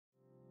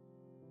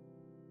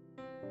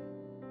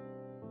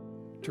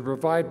To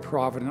provide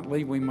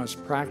providently, we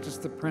must practice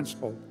the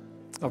principle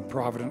of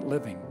provident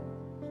living,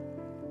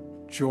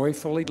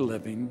 joyfully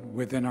living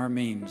within our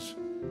means,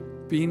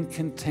 being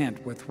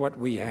content with what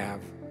we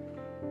have,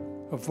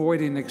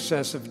 avoiding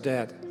excessive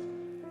debt,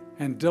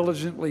 and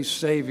diligently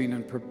saving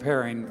and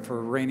preparing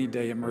for rainy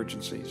day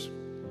emergencies.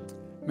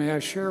 May I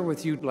share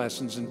with you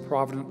lessons in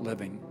provident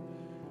living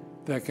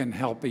that can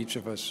help each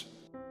of us.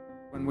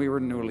 When we were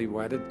newly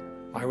wedded,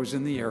 I was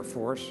in the Air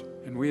Force,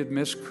 and we had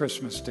missed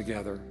Christmas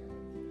together.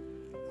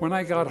 When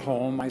I got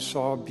home, I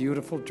saw a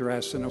beautiful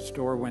dress in a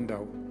store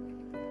window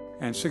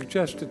and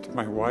suggested to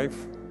my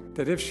wife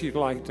that if she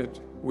liked it,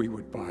 we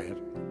would buy it.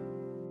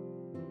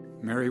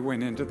 Mary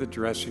went into the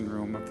dressing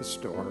room of the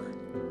store.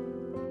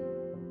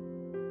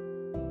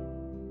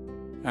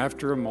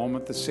 After a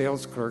moment, the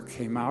sales clerk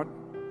came out,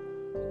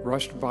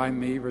 rushed by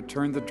me,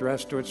 returned the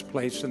dress to its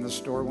place in the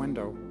store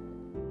window.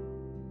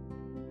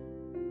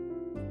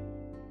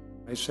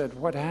 I said,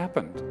 "What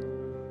happened?"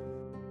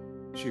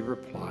 She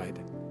replied,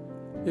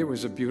 "It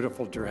was a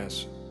beautiful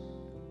dress,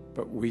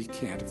 but we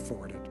can't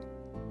afford it."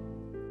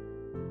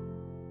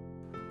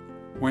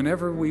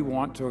 Whenever we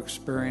want to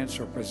experience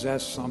or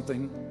possess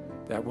something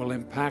that will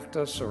impact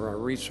us or our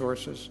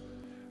resources,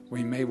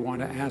 we may want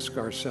to ask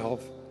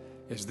ourselves,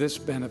 is this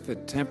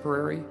benefit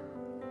temporary,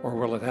 or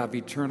will it have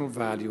eternal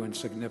value and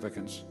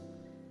significance?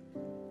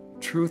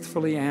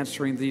 Truthfully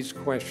answering these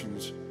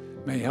questions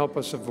may help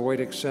us avoid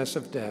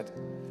excessive debt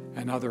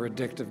and other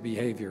addictive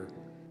behavior.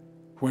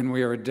 When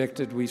we are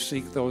addicted, we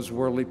seek those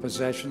worldly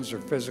possessions or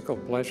physical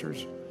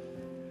pleasures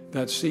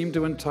that seem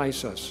to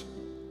entice us.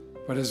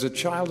 But as a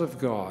child of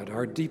God,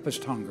 our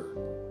deepest hunger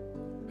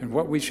and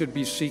what we should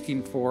be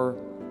seeking for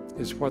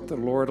is what the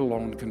Lord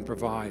alone can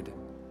provide: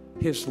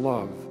 His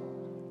love,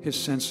 His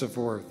sense of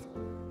worth,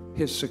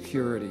 His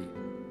security,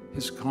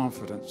 His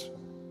confidence,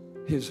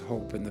 His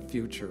hope in the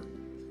future.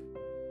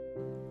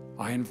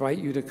 I invite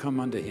you to come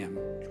unto Him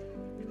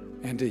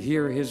and to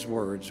hear His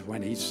words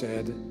when He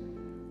said,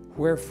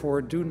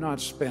 "Wherefore do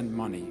not spend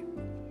money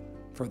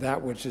for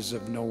that which is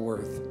of no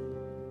worth,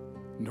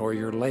 nor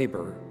your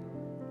labor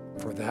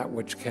for that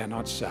which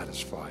cannot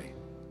satisfy."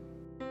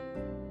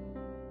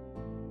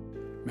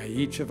 May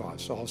each of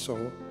us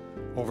also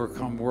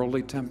overcome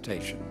worldly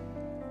temptation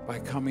by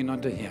coming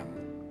unto Him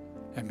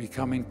and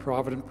becoming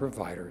provident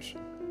providers,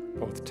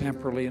 both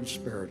temporally and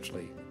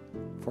spiritually,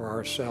 for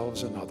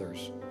ourselves and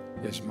others,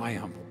 is my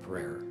humble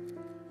prayer.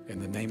 In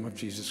the name of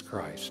Jesus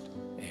Christ,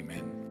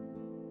 amen.